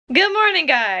Good morning,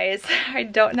 guys. I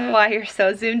don't know why you're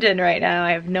so zoomed in right now.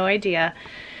 I have no idea.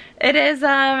 It is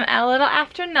a little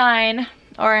after 9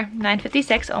 or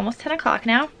 9:56, almost 10 o'clock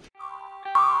now.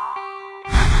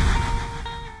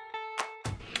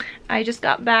 I just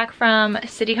got back from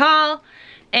City Hall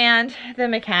and the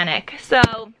mechanic.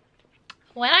 So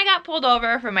when I got pulled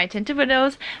over for my tinted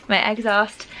windows, my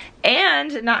exhaust,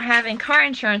 and not having car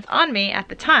insurance on me at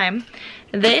the time,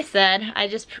 they said I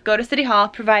just go to City Hall,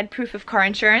 provide proof of car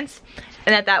insurance,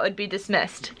 and that would be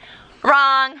dismissed.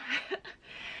 Wrong!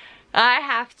 I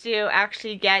have to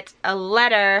actually get a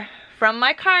letter from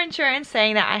my car insurance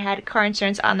saying that I had car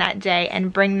insurance on that day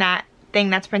and bring that thing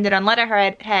that's printed on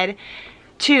letterhead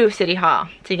to City Hall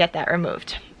to get that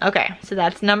removed. Okay, so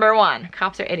that's number one.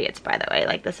 Cops are idiots, by the way.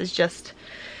 Like, this is just,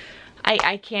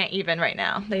 I can't even right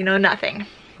now. They know nothing.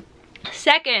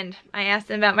 Second, I asked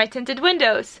them about my tinted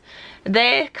windows.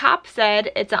 The cop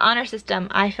said it's an honor system.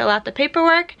 I fill out the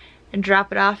paperwork and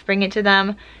drop it off, bring it to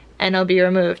them, and it'll be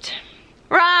removed.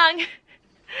 Wrong!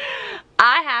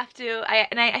 I have to,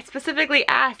 and I specifically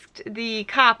asked the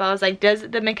cop, I was like, does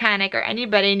the mechanic or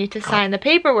anybody need to sign the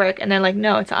paperwork? And they're like,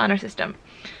 no, it's an honor system.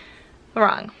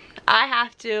 Wrong. I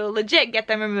have to legit get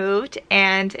them removed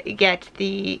and get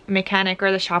the mechanic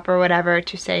or the shop or whatever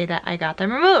to say that I got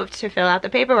them removed, to fill out the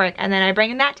paperwork, and then I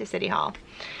bring that to City Hall.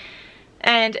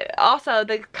 And also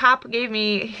the cop gave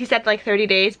me, he said like 30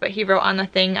 days, but he wrote on the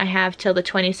thing I have till the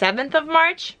 27th of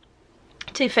March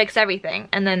to fix everything,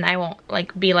 and then I won't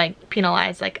like be like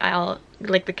penalized, like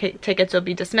the tickets will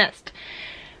be dismissed.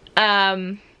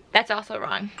 That's also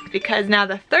wrong, because now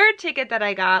the third ticket that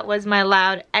I got was my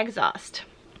loud exhaust.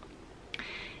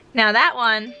 Now that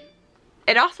one,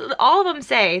 it also, all of them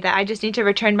say that I just need to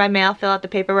return by mail, fill out the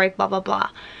paperwork, blah, blah, blah.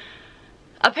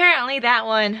 Apparently that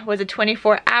one was a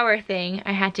 24-hour thing.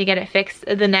 I had to get it fixed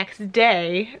the next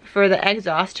day for the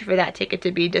exhaust for that ticket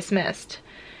to be dismissed.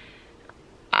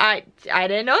 I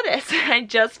didn't know this. I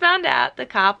just found out the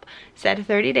cop said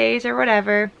 30 days or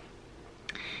whatever,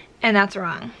 and that's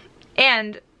wrong.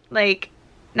 And like,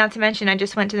 not to mention, I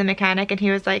just went to the mechanic and he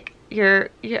was like, your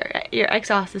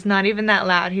exhaust is not even that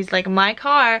loud. He's like, my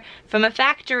car from a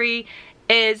factory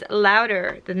is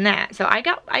louder than that. So I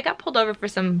got pulled over for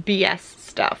some BS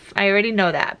stuff. I already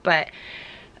know that, but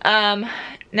now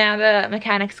the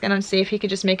mechanic's gonna see if he could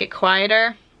just make it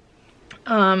quieter.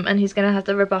 And he's gonna have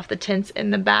to rip off the tints in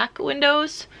the back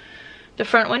windows. The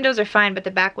front windows are fine, but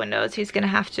the back windows, he's gonna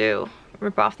have to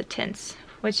rip off the tints,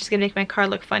 which is gonna make my car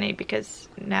look funny because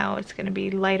now it's gonna be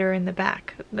lighter in the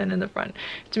back than in the front,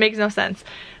 which makes no sense.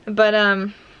 But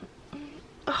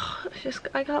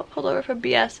I got pulled over for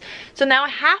BS. So now I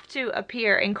have to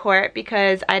appear in court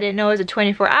because I didn't know it was a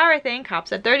 24-hour thing. Cops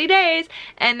said 30 days,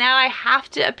 and now I have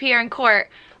to appear in court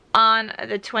on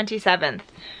the 27th.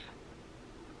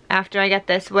 After I get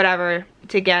this, whatever,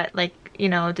 to get like, you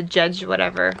know, the judge,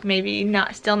 whatever, maybe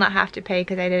still not have to pay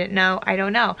because I didn't know. I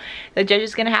don't know. The judge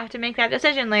is gonna have to make that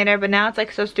decision later, but now it's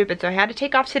like so stupid. So I had to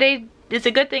take off today. It's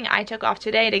a good thing I took off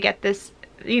today to get this,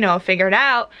 you know, figured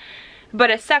out.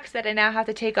 But it sucks that I now have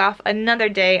to take off another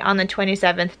day on the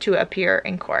 27th to appear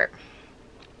in court.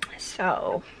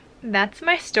 So that's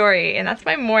my story, and that's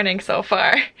my morning so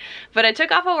far. But I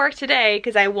took off of work today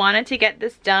because I wanted to get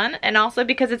this done, and also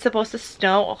because it's supposed to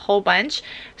snow a whole bunch.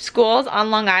 Schools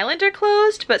on Long Island are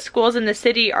closed, but schools in the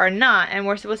city are not, and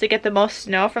we're supposed to get the most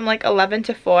snow from like 11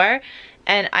 to 4,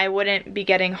 and I wouldn't be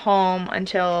getting home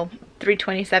until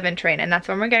 3:27 train, and that's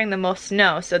when we're getting the most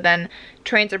snow. So then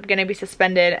trains are gonna be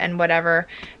suspended and whatever,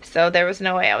 so there was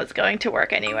no way I was going to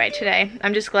work anyway today.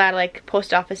 I'm just glad like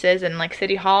post offices and like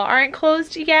City Hall aren't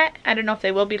closed yet. I don't know if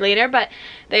they will be later, but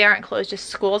they aren't closed, just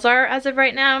schools are as of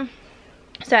right now.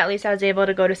 So at least I was able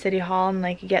to go to City Hall and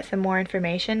like get some more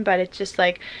information, but it's just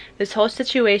like this whole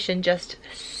situation just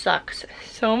sucks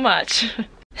so much.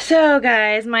 So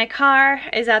guys, my car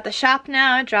is at the shop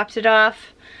now. I dropped it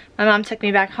off. My mom took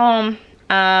me back home.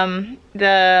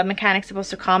 The mechanic's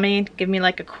supposed to call me, give me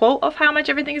like a quote of how much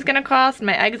everything's gonna cost,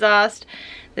 my exhaust,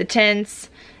 the tints,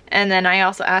 and then I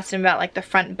also asked him about like the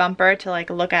front bumper to like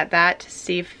look at that to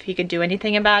see if he could do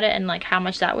anything about it and like how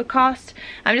much that would cost.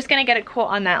 I'm just gonna get a quote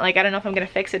on that. Like, I don't know if I'm gonna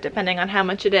fix it depending on how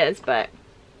much it is, but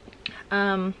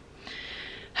I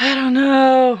don't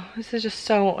know. This is just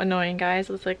so annoying, guys.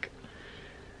 It's like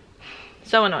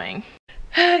so annoying.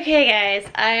 Okay guys,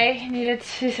 I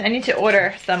need to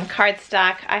order some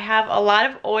cardstock. I have a lot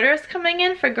of orders coming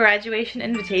in for graduation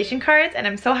invitation cards, and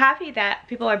I'm so happy that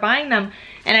people are buying them,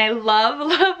 and I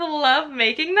love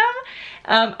making them.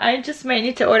 I just might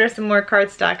need to order some more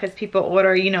cardstock because people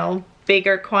order, you know,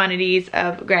 bigger quantities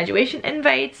of graduation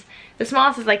invites the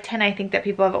smallest is like 10, I think, that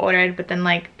people have ordered, but then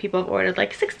like people have ordered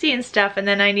like 60 and stuff, and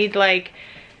then I need like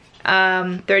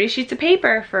 30 sheets of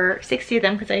paper for 60 of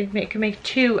them, because I can make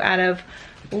 2 out of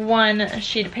 1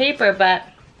 sheet of paper. But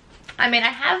I mean, I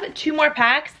have 2 more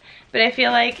packs, but I feel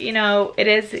like, you know, it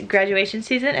is graduation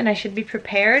season and I should be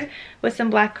prepared with some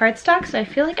black cardstock, so I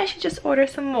feel like I should just order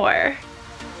some more.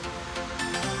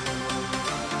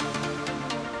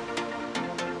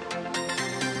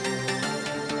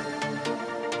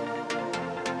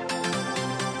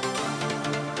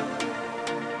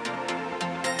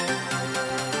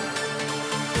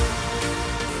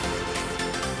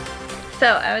 So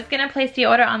I was gonna place the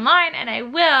order online, and I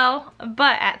will,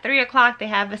 but at 3 o'clock they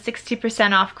have a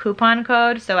 60% off coupon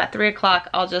code. So at 3 o'clock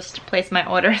I'll just place my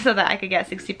order so that I could get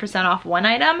 60% off one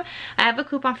item. I have a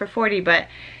coupon for 40, but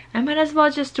I might as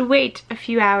well just wait a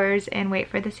few hours and wait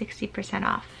for the 60%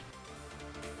 off.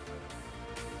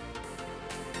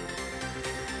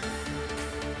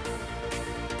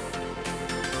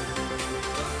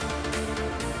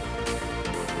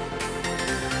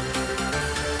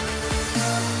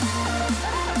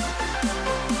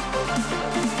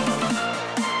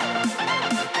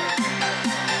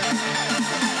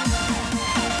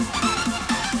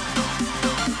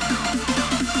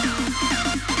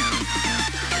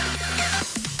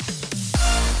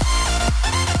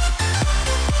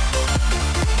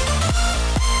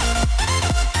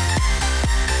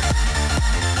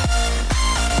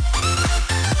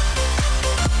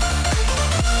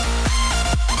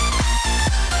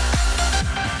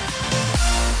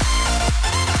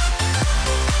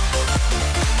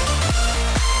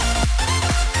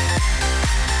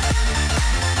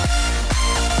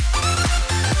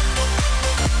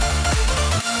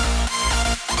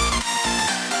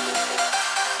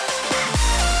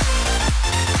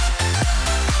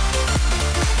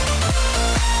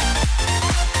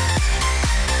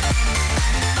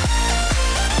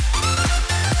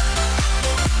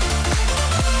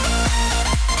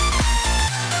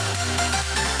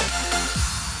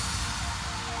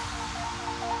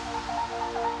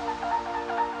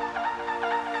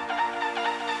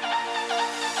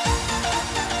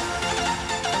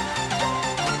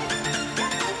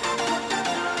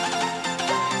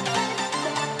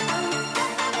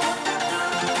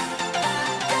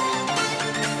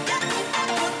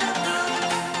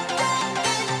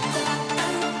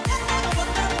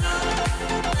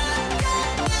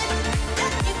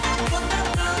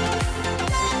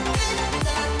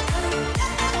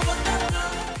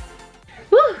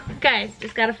 Guys,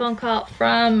 just got a phone call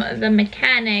from the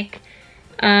mechanic,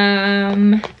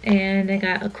 and I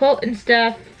got a quote and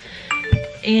stuff,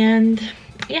 and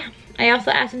yeah, I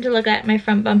also asked him to look at my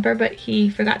front bumper, but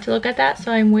he forgot to look at that,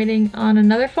 so I'm waiting on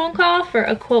another phone call for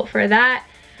a quote for that.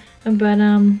 But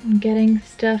I'm getting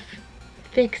stuff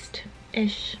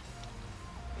fixed-ish.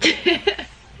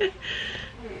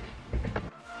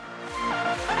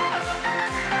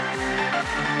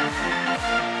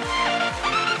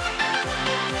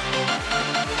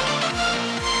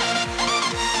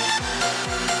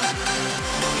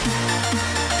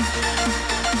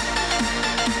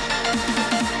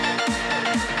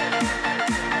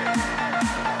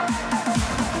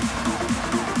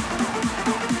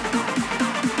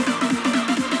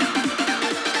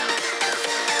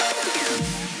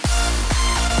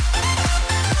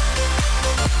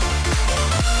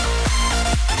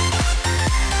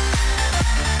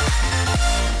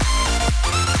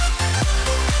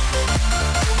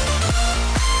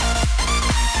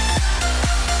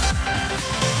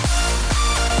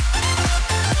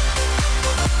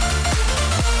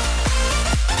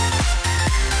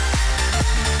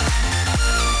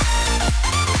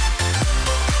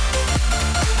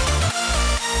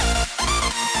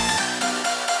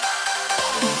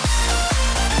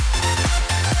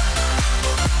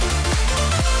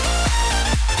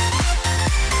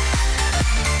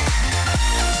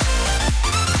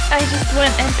 I just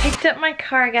went and picked up my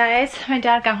car, guys. My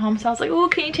dad got home, so I was like, oh,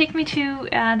 can you take me to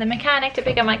the mechanic to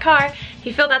pick up my car?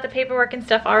 He filled out the paperwork and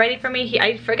stuff already for me.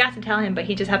 I forgot to tell him, but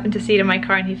he just happened to see it in my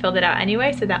car and he filled it out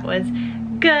anyway, so that was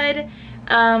good.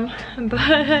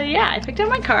 But yeah, I picked up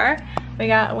my car. We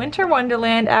got Winter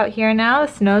Wonderland out here now.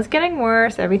 The snow's getting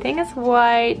worse. Everything is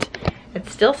white.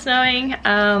 It's still snowing.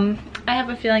 I have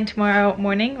a feeling tomorrow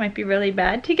morning might be really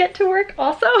bad to get to work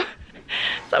also.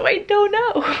 So I don't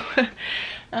know.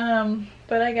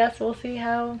 But I guess we'll see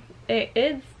how it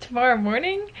is tomorrow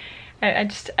morning. I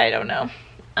don't know.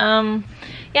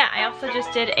 Yeah, I also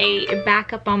just did a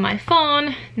backup on my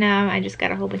phone. Now I just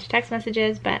got a whole bunch of text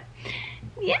messages, but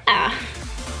yeah.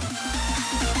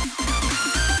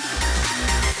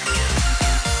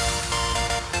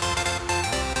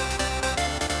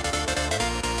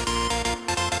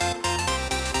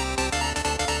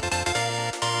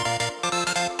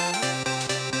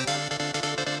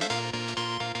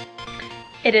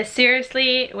 It is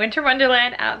seriously winter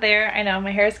wonderland out there. I know my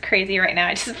hair is crazy right now.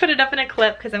 I just put it up in a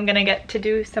clip because I'm gonna get to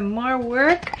do some more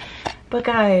work. But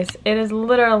guys, it is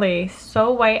literally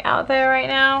so white out there right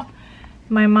now.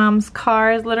 My mom's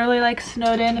car is literally like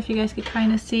snowed in, if you guys could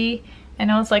kind of see. I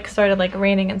know it's like started like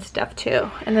raining and stuff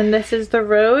too. And then this is the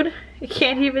road. You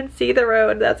can't even see the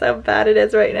road. That's how bad it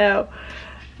is right now.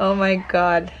 Oh my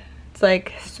God. It's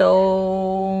like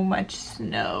so much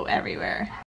snow everywhere.